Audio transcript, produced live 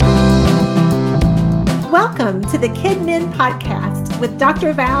Welcome to the Kid Men Podcast with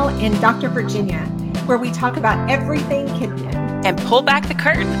Dr. Val and Dr. Virginia, where we talk about everything kid men. And pull back the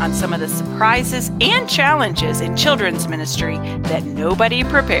curtain on some of the surprises and challenges in children's ministry that nobody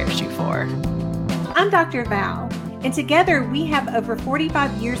prepares you for. I'm Dr. Val, and together we have over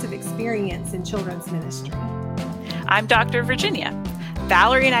 45 years of experience in children's ministry. I'm Dr. Virginia.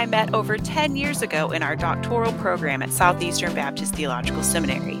 Valerie and I met over 10 years ago in our doctoral program at Southeastern Baptist Theological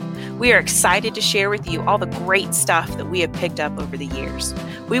Seminary. We are excited to share with you all the great stuff that we have picked up over the years.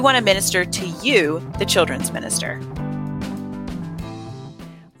 We want to minister to you, the children's minister.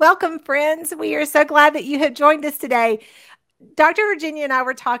 Welcome, friends. We are so glad that you have joined us today. Dr. Virginia and I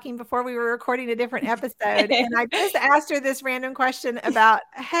were talking before we were recording a different episode, and I just asked her this random question about,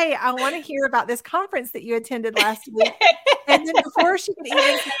 hey, I want to hear about this conference that you attended last week. And then before she could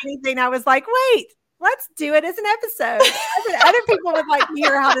even say anything, I was like, wait, let's do it as an episode. I said, other people would like to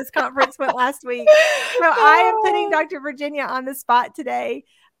hear how this conference went last week. So I am putting Dr. Virginia on the spot today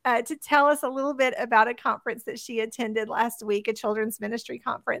to tell us a little bit about a conference that she attended last week, a children's ministry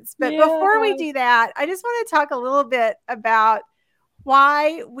conference. But before we do that, I just want to talk a little bit about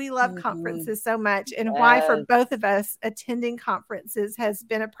why we love conferences so much and why for both of us attending conferences has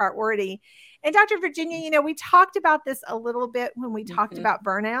been a priority. And Dr. Virginia, we talked about this a little bit when we talked about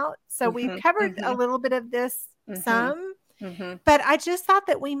burnout. So we've covered a little bit of this some, but I just thought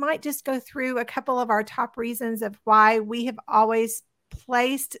that we might just go through a couple of our top reasons of why we have always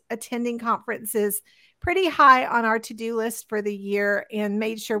placed attending conferences pretty high on our to-do list for the year and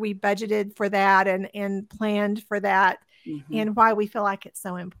made sure we budgeted for that and planned for that and why we feel like it's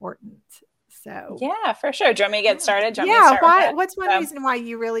so important. So yeah, for sure. Do you want me to get started? What's one reason why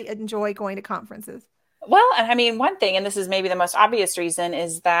you really enjoy going to conferences? Well, I mean, one thing, and this is maybe the most obvious reason,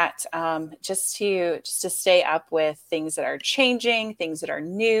 is that just to stay up with things that are changing, things that are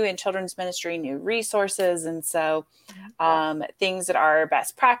new in children's ministry, new resources, and so things that are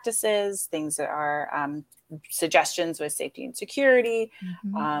best practices, things that are suggestions with safety and security,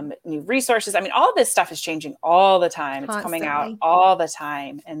 new resources. I mean, all of this stuff is changing all the time. Constantly. It's coming out all the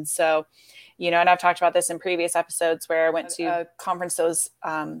time, and so. And I've talked about this in previous episodes where I went to a conference that was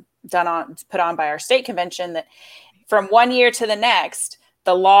put on by our state convention, that from one year to the next,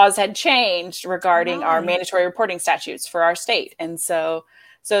 the laws had changed regarding our mandatory reporting statutes for our state. And so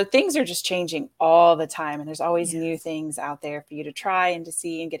things are just changing all the time. And there's always new things out there for you to try and to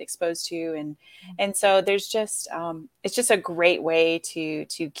see and get exposed to. And so there's just, it's just a great way to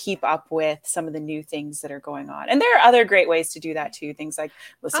keep up with some of the new things that are going on. And there are other great ways to do that too. Things like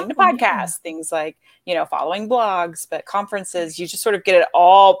listening to podcasts, things like, following blogs, but conferences, you just sort of get it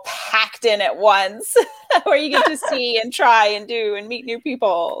all packed in at once where you get to see and try and do and meet new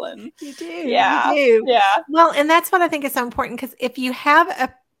people. And you do. Yeah. You do. Yeah. Well, and that's what I think is so important, because if you have a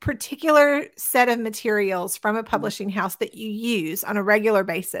particular set of materials from a publishing house that you use on a regular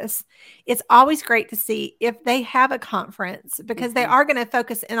basis, it's always great to see if they have a conference, because they are going to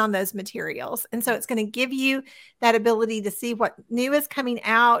focus in on those materials. And so it's going to give you that ability to see what new is coming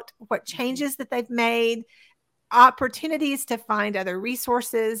out, what changes that they've made, opportunities to find other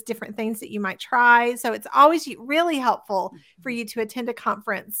resources, different things that you might try. So it's always really helpful for you to attend a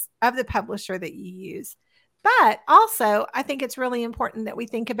conference of the publisher that you use. But also, I think it's really important that we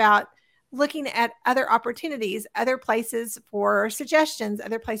think about looking at other opportunities, other places for suggestions,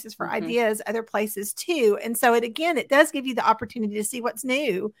 other places for ideas, other places too. And so it does give you the opportunity to see what's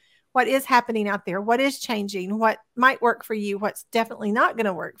new, what is happening out there, what is changing, what might work for you, what's definitely not going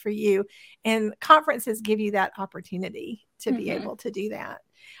to work for you. And conferences give you that opportunity to be able to do that.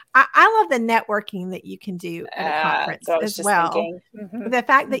 I love the networking that you can do at a conference as well. The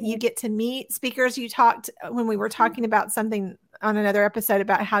fact that you get to meet speakers. You talked when we were talking about something on another episode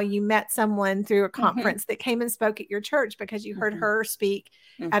about how you met someone through a conference that came and spoke at your church because you heard her speak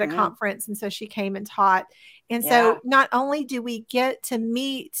at a conference. And so she came and taught. And so not only do we get to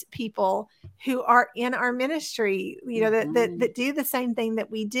meet people who are in our ministry, that do the same thing that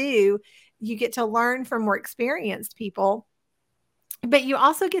we do, you get to learn from more experienced people. But you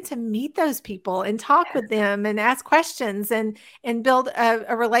also get to meet those people and talk with them and ask questions and build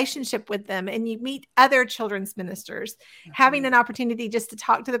a relationship with them. And you meet other children's ministers, having an opportunity just to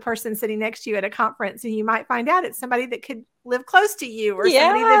talk to the person sitting next to you at a conference. And you might find out it's somebody that could live close to you, or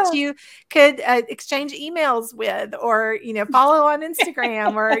somebody that you could exchange emails with, or, follow on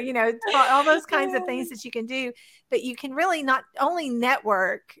Instagram, or, all those kinds of things that you can do. But you can really not only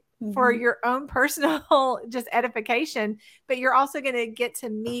network, for your own personal just edification, but you're also going to get to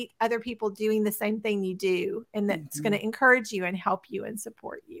meet other people doing the same thing you do. And that's going to encourage you and help you and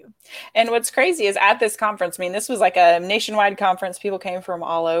support you. And what's crazy is at this conference, I mean, this was like a nationwide conference. People came from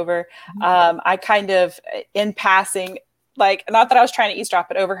all over. I kind of, in passing, like, not that I was trying to eavesdrop,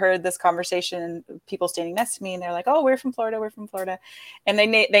 but overheard this conversation, people standing next to me, and they're like, "Oh, we're from Florida. We're from Florida." And they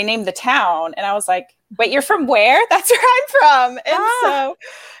named the town. And I was like, "Wait, you're from where?" "That's where I'm from."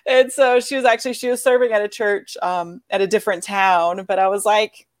 And so she was serving at a church, at a different town. But I was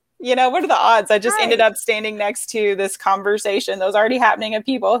like, what are the odds? I just ended up standing next to this conversation that was already happening of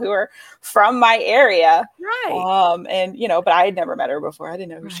people who are from my area. And, but I had never met her before. I didn't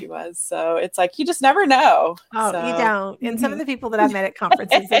know who she was. So it's like, you just never know. Oh, you don't. And some of the people that I've met at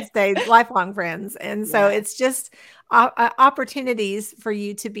conferences have stayed lifelong friends. And so it's just opportunities for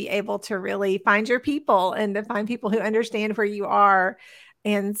you to be able to really find your people and to find people who understand where you are.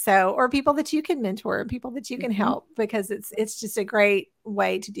 And so, or people that you can mentor, people that you can help, because it's just a great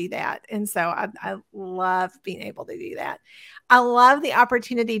way to do that. And so I love being able to do that. I love the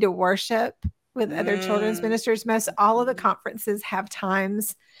opportunity to worship with other children's ministers. Most all of the conferences have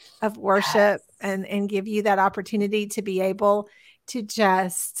times of worship and give you that opportunity to be able to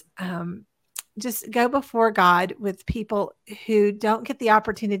just go before God with people who don't get the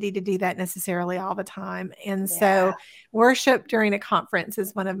opportunity to do that necessarily all the time. And so worship during a conference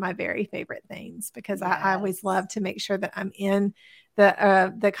is one of my very favorite things, because I always love to make sure that I'm in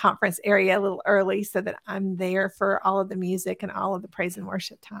the conference area a little early so that I'm there for all of the music and all of the praise and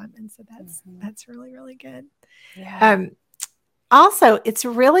worship time. And so that's really, really good. Also, it's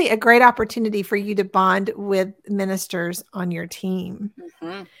really a great opportunity for you to bond with ministers on your team.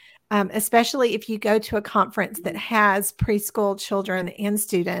 Especially if you go to a conference that has preschool children and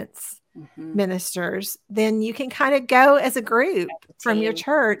students ministers, then you can kind of go as a group from your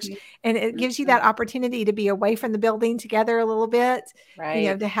church, and it gives you that opportunity to be away from the building together a little bit,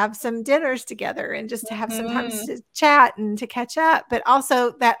 to have some dinners together and just to have some time to chat and to catch up, but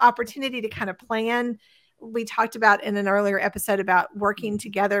also that opportunity to kind of plan. We talked about in an earlier episode about working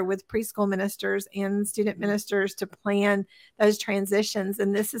together with preschool ministers and student ministers to plan those transitions.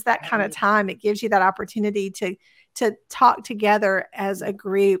 And this is that kind of time. It gives you that opportunity to talk together as a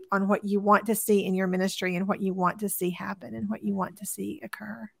group on what you want to see in your ministry and what you want to see happen and what you want to see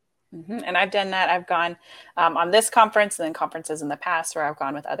occur. And I've done that. I've gone on this conference and then conferences in the past where I've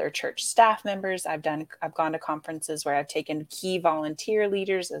gone with other church staff members. I've gone to conferences where I've taken key volunteer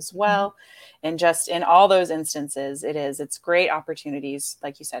leaders as well. And just in all those instances, it's great opportunities,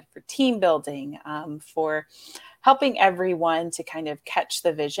 like you said, for team building, for helping everyone to kind of catch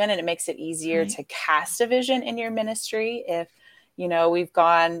the vision. And it makes it easier to cast a vision in your ministry if, we've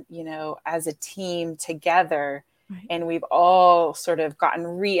gone, as a team together. And we've all sort of gotten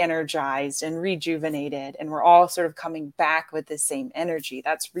re-energized and rejuvenated, and we're all sort of coming back with the same energy.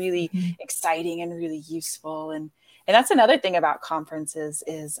 That's really exciting and really useful. And that's another thing about conferences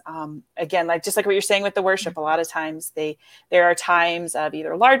is, again, just like what you're saying with the worship, a lot of times there are times of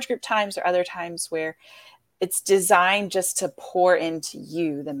either large group times or other times where it's designed just to pour into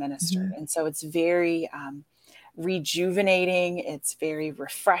you, the minister. And so it's very rejuvenating. It's very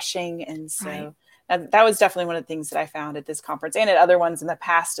refreshing. And so that was definitely one of the things that I found at this conference and at other ones in the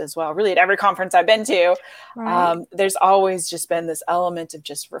past as well. Really, at every conference I've been to, there's always just been this element of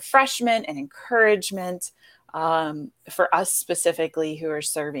just refreshment and encouragement for us specifically who are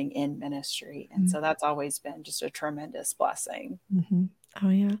serving in ministry. And so that's always been just a tremendous blessing. Oh,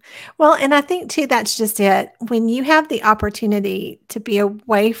 yeah. Well, and I think, too, that's just it. When you have the opportunity to be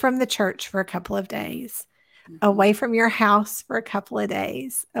away from the church for a couple of days, away from your house for a couple of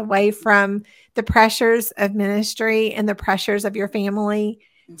days, away from the pressures of ministry and the pressures of your family,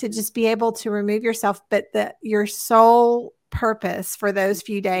 to just be able to remove yourself. But your sole purpose for those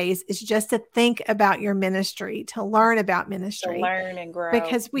few days is just to think about your ministry, to learn about ministry, to learn and grow.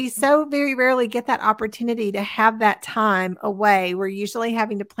 Because we so very rarely get that opportunity to have that time away. We're usually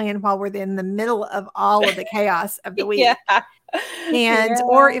having to plan while we're in the middle of all of the chaos of the week.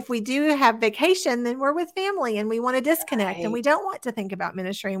 Or if we do have vacation, then we're with family and we want to disconnect and we don't want to think about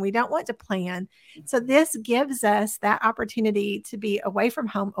ministry and we don't want to plan. So this gives us that opportunity to be away from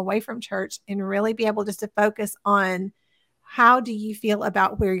home, away from church, and really be able just to focus on how do you feel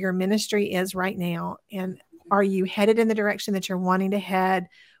about where your ministry is right now? And are you headed in the direction that you're wanting to head?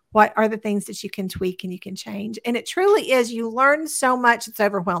 What are the things that you can tweak and you can change? And it truly is, you learn so much, it's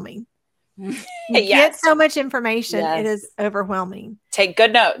overwhelming. You get so much information. Yes. It is overwhelming. Take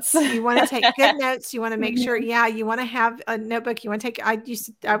good notes. You want to take good notes. You want to make sure, you want to have a notebook. You want to take,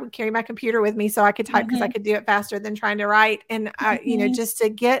 I would carry my computer with me so I could type because I could do it faster than trying to write. And, just to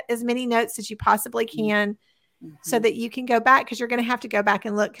get as many notes as you possibly can so that you can go back, because you're going to have to go back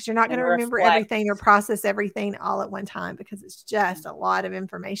and look, because you're not going to remember everything or process everything all at one time, because it's just a lot of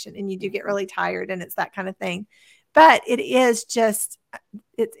information and you do get really tired, and it's that kind of thing. But it is just,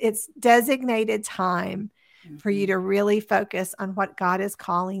 it's designated time for you to really focus on what God is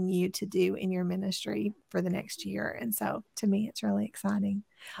calling you to do in your ministry for the next year. And so to me, it's really exciting.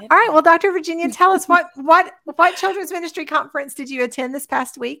 All right. Well, Dr. Virginia, tell us what children's ministry conference did you attend this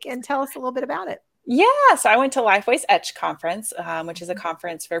past week, and tell us a little bit about it. Yeah, so I went to Lifeway's ETCH Conference, which is a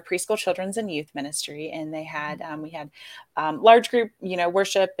conference for preschool children's and youth ministry, and they had we had large group,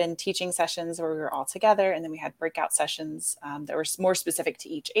 worship and teaching sessions where we were all together, and then we had breakout sessions that were more specific to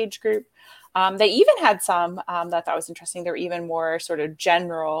each age group. They even had some that I thought was interesting. They were even more sort of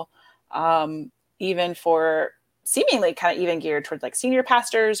general, even for seemingly kind of even geared towards like senior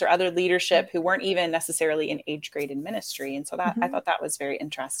pastors or other leadership who weren't even necessarily in age grade in ministry. And so that I thought that was very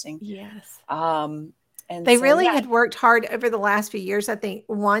interesting. Yes. And they really had worked hard over the last few years, I think,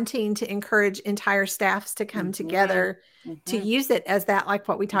 wanting to encourage entire staffs to come together to use it as that, like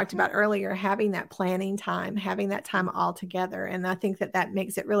what we talked about earlier, having that planning time, having that time all together. And I think that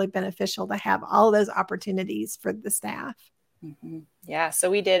makes it really beneficial to have all of those opportunities for the staff. Yeah,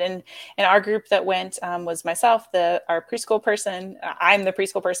 so we did, and our group that went was myself, our preschool person. I'm the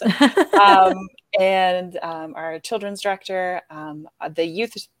preschool person, and our children's director,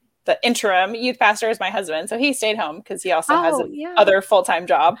 the interim youth pastor is my husband, so he stayed home because he also has other full-time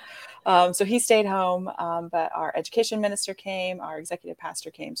job. So he stayed home, but our education minister came, our executive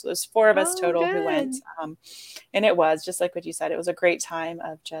pastor came. So there's 4 of us total who went. And it was just like what you said, it was a great time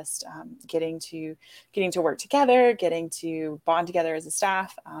of just getting to work together, getting to bond together as a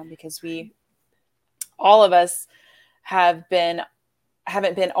staff, because all of us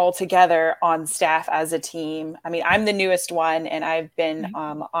haven't been all together on staff as a team. I mean, I'm the newest one, and I've been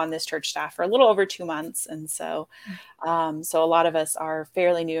on this church staff for a little over 2 months. And so a lot of us are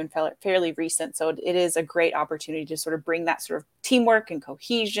fairly new and fairly recent. So it is a great opportunity to sort of bring that sort of teamwork and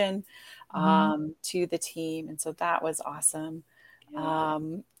cohesion to the team. And so that was awesome.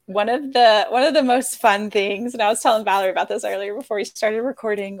 One of the most fun things, and I was telling Valerie about this earlier before we started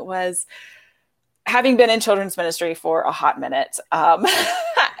recording, was having been in children's ministry for a hot minute.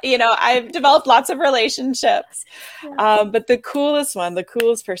 I've developed lots of relationships, but the coolest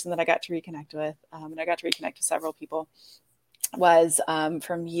person that I got to reconnect with, and I got to reconnect with several people, was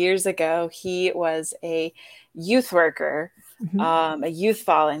from years ago. He was a youth worker, a youth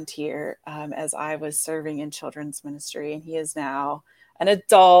volunteer, as I was serving in children's ministry, and he is now an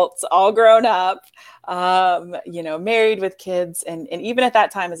adult, all grown up, married with kids. And even at that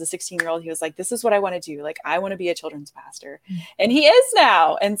time, as a 16-year-old, he was like, this is what I want to do. Like, I want to be a children's pastor. And he is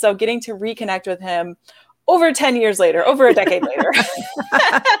now. And so getting to reconnect with him over 10 years later, over a decade later,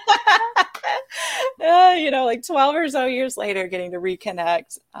 like 12 or so years later, getting to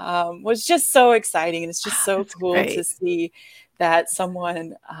reconnect was just so exciting. And it's just so cool to see that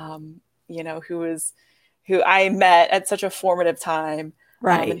someone, who I met at such a formative time.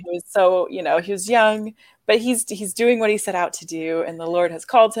 Right. And he was so, he was young, but he's doing what he set out to do. And the Lord has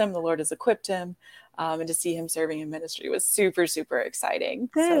called him, the Lord has equipped him. And to see him serving in ministry was super, super exciting.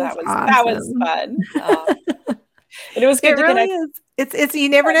 That was fun. And it was good to connect. It's you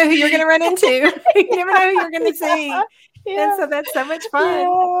never know who you're going to run into. You never know who you're going to see. And so that's so much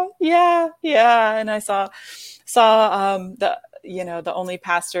fun. Yeah. And I saw the only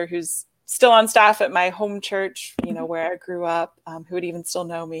pastor who's still on staff at my home church, where I grew up, who would even still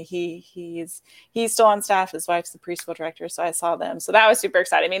know me. He's still on staff. His wife's the preschool director. So I saw them. So that was super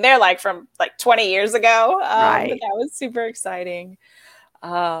exciting. I mean, they're like from 20 years ago. But that was super exciting.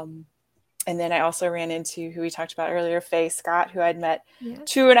 And then I also ran into who we talked about earlier, Faye Scott, who I'd met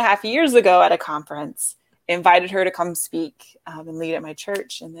 2.5 years ago at a conference, invited her to come speak and lead at my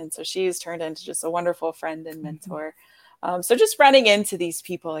church. And then so she's turned into just a wonderful friend and mentor. So just running into these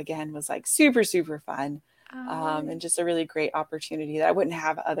people again was like super, super fun. And just a really great opportunity that I wouldn't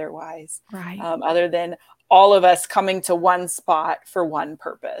have otherwise, other than all of us coming to one spot for one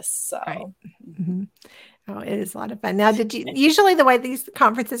purpose. So. Oh, it is a lot of fun. Now, usually the way these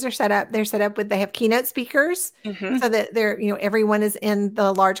conferences are set up, they have keynote speakers so that everyone is in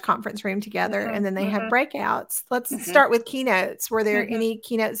the large conference room together, and then they have breakouts. Let's start with keynotes. Were there any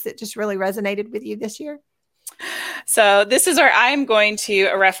keynotes that just really resonated with you this year? So this is where I'm going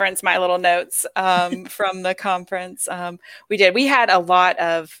to reference my little notes from the conference. We had a lot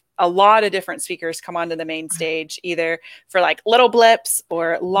of a lot of different speakers come onto the main stage, either for like little blips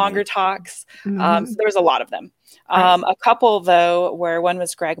or longer talks. So there was a lot of them. A couple, though, where one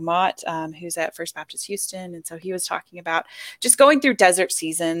was Greg Mott, who's at First Baptist Houston. And so he was talking about just going through desert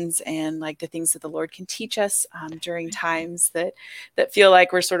seasons and like the things that the Lord can teach us during times that feel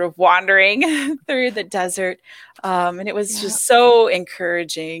like we're sort of wandering through the desert. And it was just so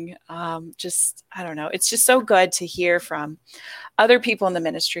encouraging. I don't know, it's just so good to hear from other people in the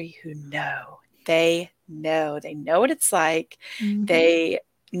ministry who they know what it's like. They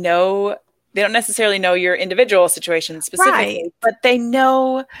don't necessarily know your individual situation specifically, but they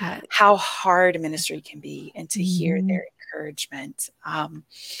know how hard ministry can be, and to hear their encouragement. And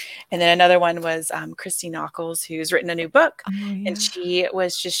then another one was Christy Nockels, who's written a new book, and she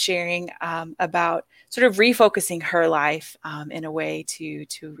was just sharing about sort of refocusing her life in a way to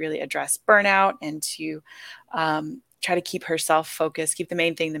really address burnout and to try to keep herself focused, keep the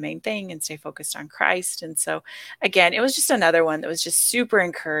main thing, and stay focused on Christ. And so again, it was just another one that was just super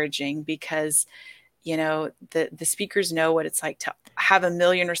encouraging, because, you know, the speakers know what it's like to have a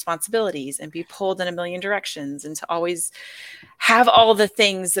million responsibilities and be pulled in a million directions, and to always have all the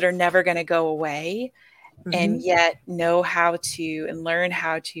things that are never going to go away, and yet know how to and learn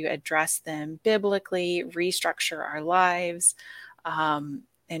how to address them biblically, restructure our lives,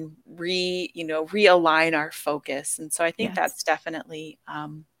 and realign our focus. And so I think that's definitely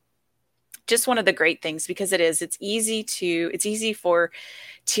just one of the great things, because it's easy for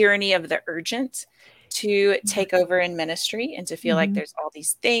tyranny of the urgent to take over in ministry, and to feel like there's all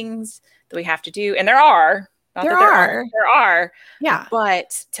these things that we have to do. And there are. Yeah.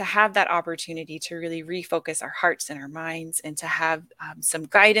 But to have that opportunity to really refocus our hearts and our minds, and to have some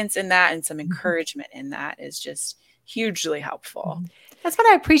guidance in that and some encouragement in that, is just hugely helpful. That's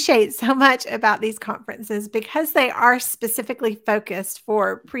what I appreciate so much about these conferences, because they are specifically focused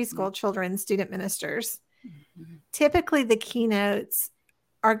for preschool children, student ministers. Typically, the keynotes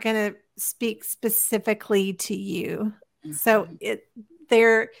are going to speak specifically to you. So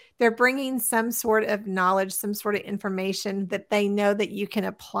they're bringing some sort of knowledge, some sort of information that they know that you can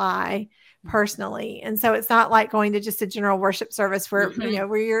apply personally. And so it's not like going to just a general worship service where,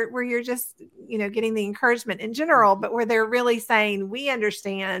 where you're just, getting the encouragement in general, but where they're really saying, we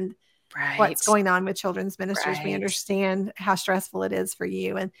understand what's going on with children's ministers. We understand how stressful it is for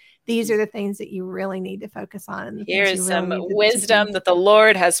you. And these are the things that you really need to focus on. Here's some wisdom that the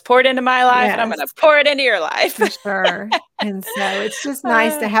Lord has poured into my life, and I'm going to pour it into your life. For sure. And so it's just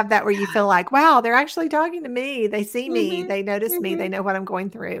nice to have that, where you feel like, wow, they're actually talking to me. They see me. They notice me. They know what I'm going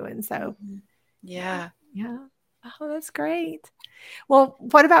through. And so, yeah. Oh, that's great. Well,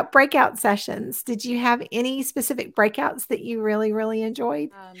 what about breakout sessions? Did you have any specific breakouts that you really, really enjoyed?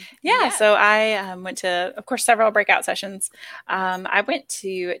 So I went to, of course, several breakout sessions. I went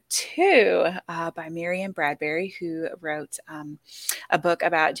to two by Miriam Bradbury, who wrote a book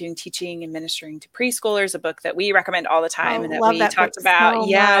about doing teaching and ministering to preschoolers, a book that we recommend all the time, and that we talked about.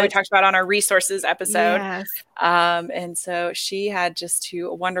 We talked about on our resources episode. And so she had just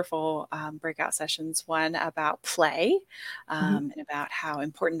two wonderful breakout sessions, one about play, and about how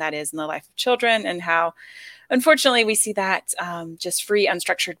important that is in the life of children, and how, unfortunately, we see that just free,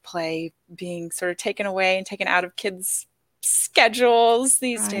 unstructured play being sort of taken away and taken out of kids' schedules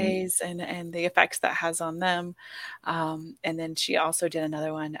these days, and the effects that has on them. And then she also did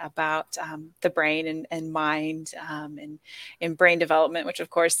another one about the brain and mind and brain development, which of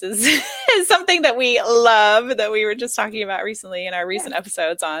course is something that we love, that we were just talking about recently in our recent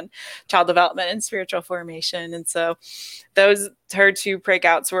episodes on child development and spiritual formation. And so her two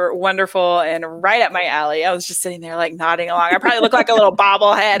breakouts were wonderful and right up my alley. I was just sitting there like nodding along. I probably look like a little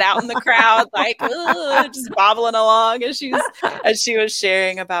bobblehead out in the crowd, like just bobbling along as she was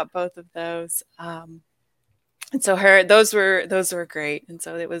sharing about both of those. And so those were great. And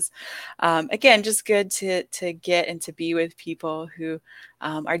so it was, again, just good to get and to be with people who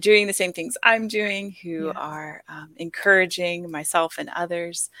are doing the same things I'm doing, who are encouraging myself and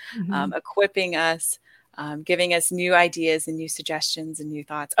others, equipping us, giving us new ideas and new suggestions and new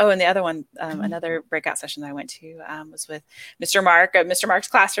thoughts. Oh, and the other one, another breakout session that I went to was with Mr. Mark at Mr. Mark's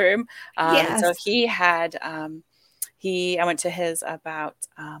classroom. So he had, I went to his about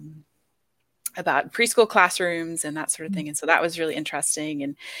about preschool classrooms and that sort of thing. And so that was really interesting.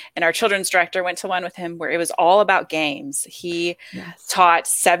 And our children's director went to one with him where it was all about games. He taught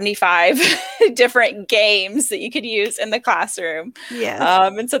 75 different games that you could use in the classroom. Yes.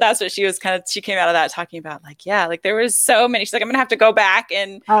 And so that's what she came out of that talking about, like, yeah, like there was so many. She's like, I'm going to have to go back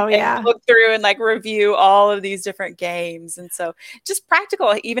and look through and like review all of these different games. And so just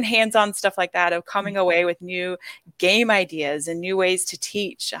practical, even hands-on stuff like that of coming away with new game ideas and new ways to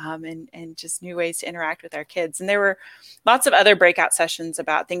teach, and just new ways to interact with our kids. And there were lots of other breakout sessions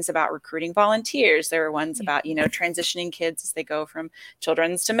about things about recruiting volunteers. There were ones about, transitioning kids as they go from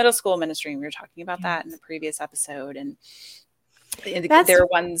children's to middle school ministry. And we were talking about that in the previous episode. And there are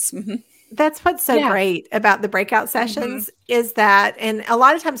ones. That's what's so great about the breakout sessions is that, and a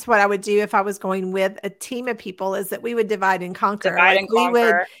lot of times what I would do if I was going with a team of people is that we would divide and conquer. We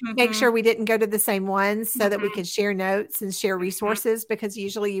would make sure we didn't go to the same ones so that we could share notes and share resources, because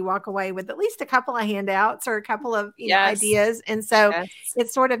usually you walk away with at least a couple of handouts or a couple of ideas. And so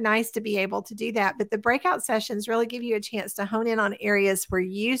it's sort of nice to be able to do that. But the breakout sessions really give you a chance to hone in on areas where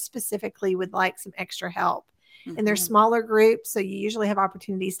you specifically would like some extra help. And they're smaller groups, so you usually have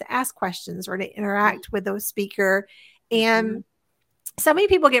opportunities to ask questions or to interact with the speaker. And so many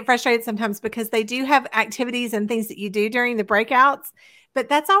people get frustrated sometimes because they do have activities and things that you do during the breakouts, but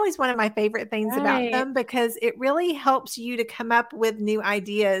that's always one of my favorite things about them, because it really helps you to come up with new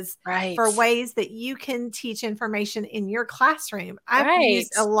ideas for ways that you can teach information in your classroom. I've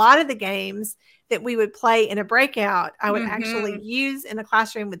used a lot of the games that we would play in a breakout, I would actually use in the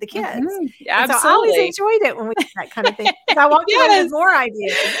classroom with the kids. Absolutely. So I always enjoyed it when we did that kind of thing. I walked away with more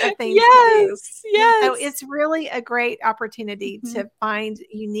ideas of things to do. So it's really a great opportunity to find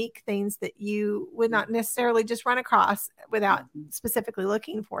unique things that you would not necessarily just run across without specifically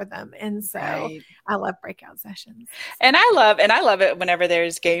looking for them. And so I love breakout sessions. And I love it whenever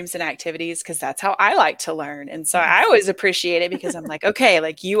there's games and activities, because that's how I like to learn. And so I always appreciate it, because I'm like, okay,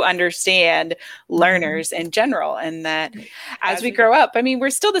 like you understand learners in general, and that as we grow up, I mean,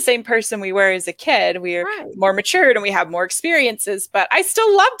 we're still the same person we were as a kid. We're more matured and we have more experiences, but I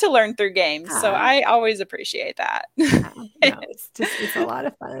still love to learn through games. So I always appreciate that. It's a lot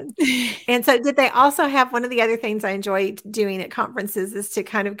of fun. And so did they also have, one of the other things I enjoy doing at conferences is to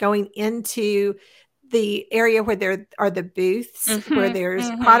kind of going into the area where there are the booths, where there's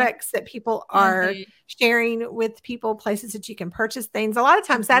products that people are sharing with people, places that you can purchase things. A lot of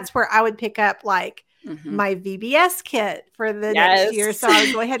times that's where I would pick up like my VBS kit for the next year. So I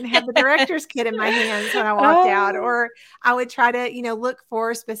would go ahead and have the director's kit in my hands when I walked out, or I would try to, look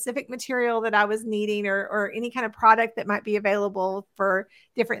for specific material that I was needing, or any kind of product that might be available for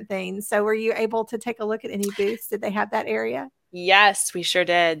different things. So were you able to take a look at any booths? Did they have that area? Yes, we sure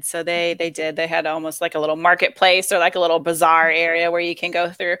did. So they did. They had almost like a little marketplace or like a little bazaar area where you can go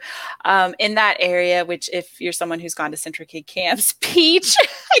through. In that area, which if you're someone who's gone to Central Kid camps, Peach,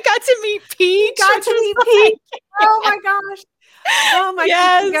 I got to meet Peach. Oh my gosh. Oh my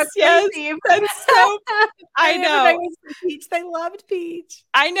gosh. Yes. That's so, I know. Peach. They loved Peach.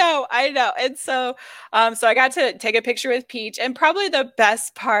 I know. And so, so I got to take a picture with Peach, and probably the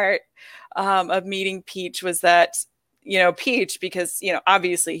best part of meeting Peach was that, Peach, because,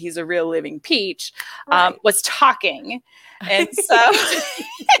 obviously he's a real living peach, was talking. And so,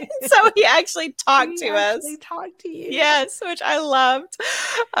 so he actually talked to us. He talked to you. Yes, which I loved.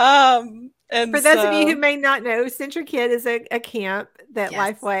 And for those of you who may not know, Central Kid is a camp that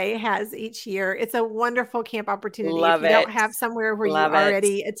Lifeway has each year. It's a wonderful camp opportunity. If you don't have somewhere where you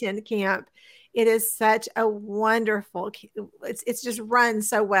already attend camp, it is such a wonderful, it's just run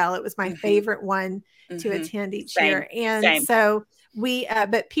so well. It was my favorite one to attend each year. And so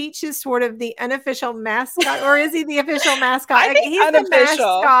but Peach is sort of the unofficial mascot, or is he the official mascot? He's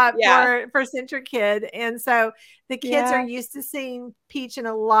unofficial. The mascot for Central Kid. And so the kids are used to seeing Peach in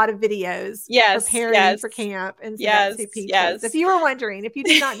a lot of videos preparing for camp. And so that's who Peach is. If you were wondering, if you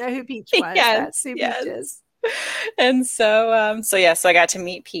did not know who Peach was, that's who Peach is. And so, so I got to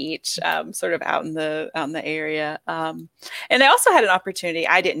meet Peach, sort of out in the area. And I also had an opportunity.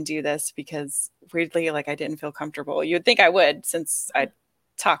 I didn't do this because weirdly, like I didn't feel comfortable. You would think I would, since I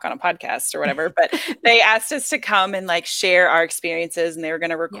talk on a podcast or whatever, but they asked us to come and like share our experiences, and they were going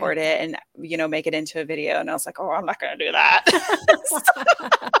to record it and, make it into a video. And I was like, oh, I'm not going to do that.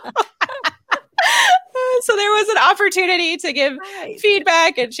 So there was an opportunity to give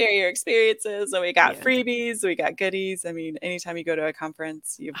feedback and share your experiences. And we got freebies, we got goodies. I mean, anytime you go to a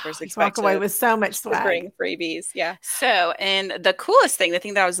conference, you of course expect walk away with so much swag. Bring freebies. Yeah. So, and the coolest thing, the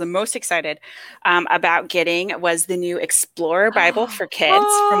thing that I was the most excited about getting was the new Explorer Bible for Kids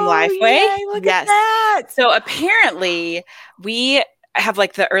from Lifeway. Look at that. So apparently we have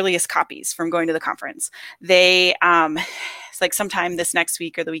like the earliest copies from going to the conference. They, it's like sometime this next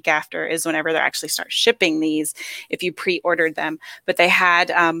week or the week after is whenever they actually start shipping these if you pre-ordered them. But they had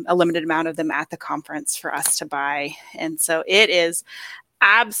a limited amount of them at the conference for us to buy. And so it is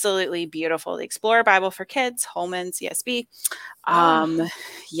absolutely beautiful. The Explorer Bible for Kids, Holman CSB.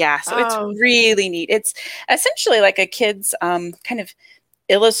 Yeah, so it's really neat. It's essentially like a kid's kind of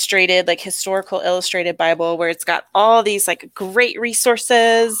illustrated, like historical illustrated Bible, where it's got all these like great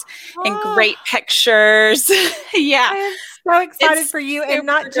resources and great pictures. Yeah. I am so excited for you and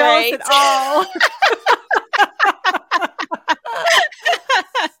not jealous at all.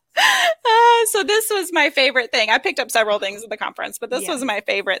 So this was my favorite thing. I picked up several things at the conference, but this was my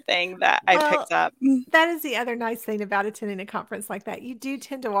favorite thing that I picked up. That is the other nice thing about attending a conference like that. You do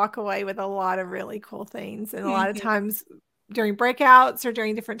tend to walk away with a lot of really cool things. And a lot of times during breakouts or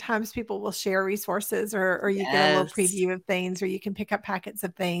during different times, people will share resources or you get a little preview of things, or you can pick up packets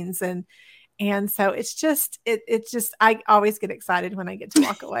of things. And so it's just, I always get excited when I get to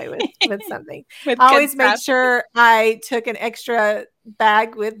walk away with something. I always made sure I took an extra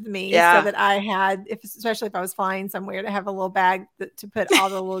bag with me so that I had, especially if I was flying somewhere, to have a little bag to put all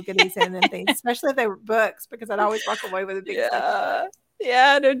the little goodies in and things, especially if they were books, because I'd always walk away with a big stuff.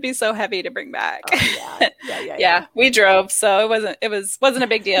 Yeah, it would be so heavy to bring back. Oh, yeah. We drove, so it wasn't a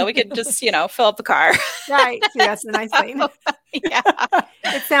big deal. We could just, fill up the car. Right. See, that's the nice thing. Yeah.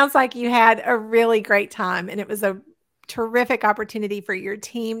 It sounds like you had a really great time, and it was a terrific opportunity for your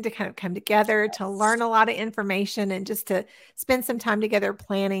team to kind of come together to learn a lot of information and just to spend some time together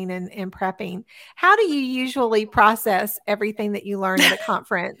planning and prepping. How do you usually process everything that you learn at a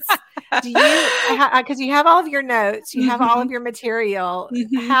conference? Do you, because you have all of your notes, you have all of your material.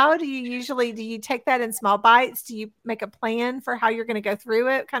 How do you take that in small bites? Do you make a plan for how you're going to go through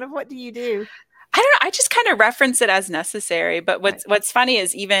it? Kind of what do you do? I don't know. I just kind of reference it as necessary. But what's funny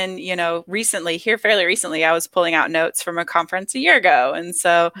is even, fairly recently, I was pulling out notes from a conference a year ago. And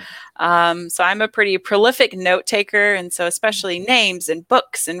so I'm a pretty prolific note taker. And so especially names and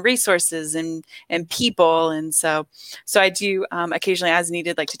books and resources and people. And so I do occasionally as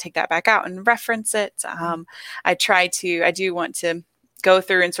needed, like to take that back out and reference it. I do want to go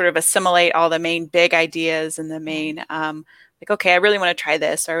through and sort of assimilate all the main big ideas and the main okay, I really want to try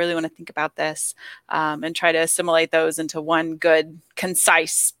this, or I really want to think about this, and try to assimilate those into one good,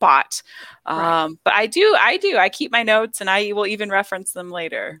 concise spot. But I keep my notes, and I will even reference them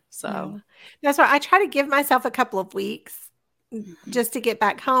later. So that's why I try to give myself a couple of weeks just to get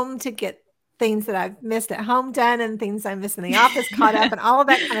back home, to get things that I've missed at home done and things I missed in the office caught up and all of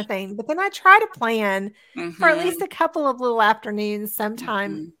that kind of thing. But then I try to plan for at least a couple of little afternoons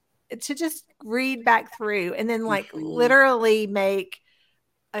sometime to just read back through and then literally make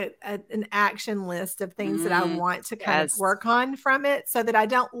an action list of things that I want to kind of work on from it, so that I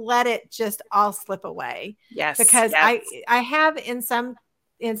don't let it just all slip away. Because I have in some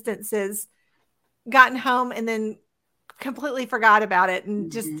instances gotten home and then completely forgot about it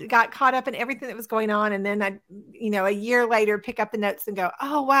and just got caught up in everything that was going on. And then I, a year later, pick up the notes and go,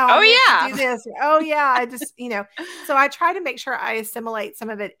 oh, wow. I do this. Oh yeah. I just, so I try to make sure I assimilate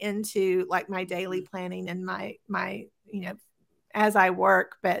some of it into like my daily planning and my, as I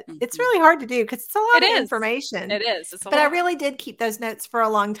work, but it's really hard to do because it's a lot of information. It is. But I really did keep those notes for a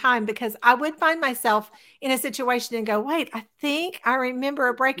long time, because I would find myself in a situation and go, wait, I think I remember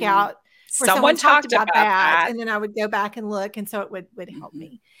a breakout where someone talked about that. And then I would go back and look. And so it would help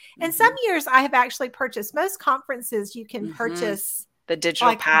me. And some years I have actually purchased, most conferences you can purchase the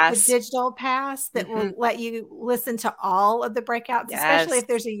digital pass. The digital pass that will let you listen to all of the breakouts, especially if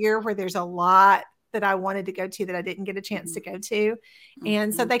there's a year where there's a lot that I wanted to go to that I didn't get a chance to go to.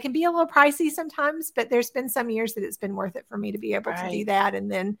 And so they can be a little pricey sometimes, but there's been some years that it's been worth it for me to be able to do that.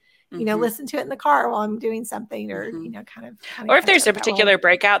 And then, listen to it in the car while I'm doing something, or, kind of. Or if there's a particular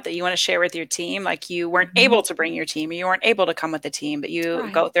breakout that you want to share with your team, like you weren't able to bring your team, or you weren't able to come with the team, but you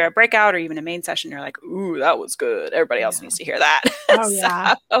go through a breakout or even a main session, you're like, ooh, that was good. Everybody else needs to hear that. Oh,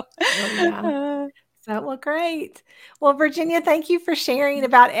 yeah. So, well, great. Well, Virginia, thank you for sharing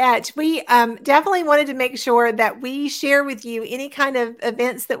about ETCH. We definitely wanted to make sure that we share with you any kind of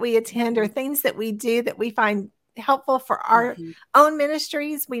events that we attend or things that we do that we find helpful for our own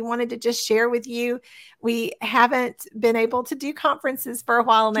ministries. We wanted to just share with you. We haven't been able to do conferences for a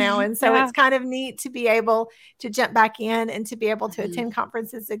while now. And so it's kind of neat to be able to jump back in and to be able to attend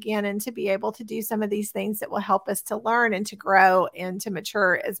conferences again and to be able to do some of these things that will help us to learn and to grow and to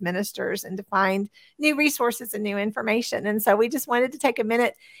mature as ministers and to find new resources and new information. And so we just wanted to take a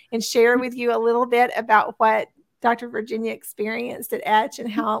minute and share with you a little bit about what Dr. Virginia experienced at ETCH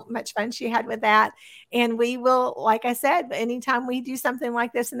and how much fun she had with that. And we will, like I said, anytime we do something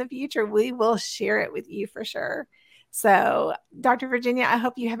like this in the future, we will share it with you for sure. So, Dr. Virginia, I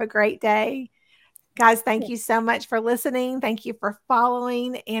hope you have a great day. Guys, thank you so much for listening. Thank you for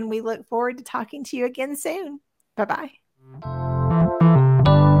following, and we look forward to talking to you again soon. Bye-bye.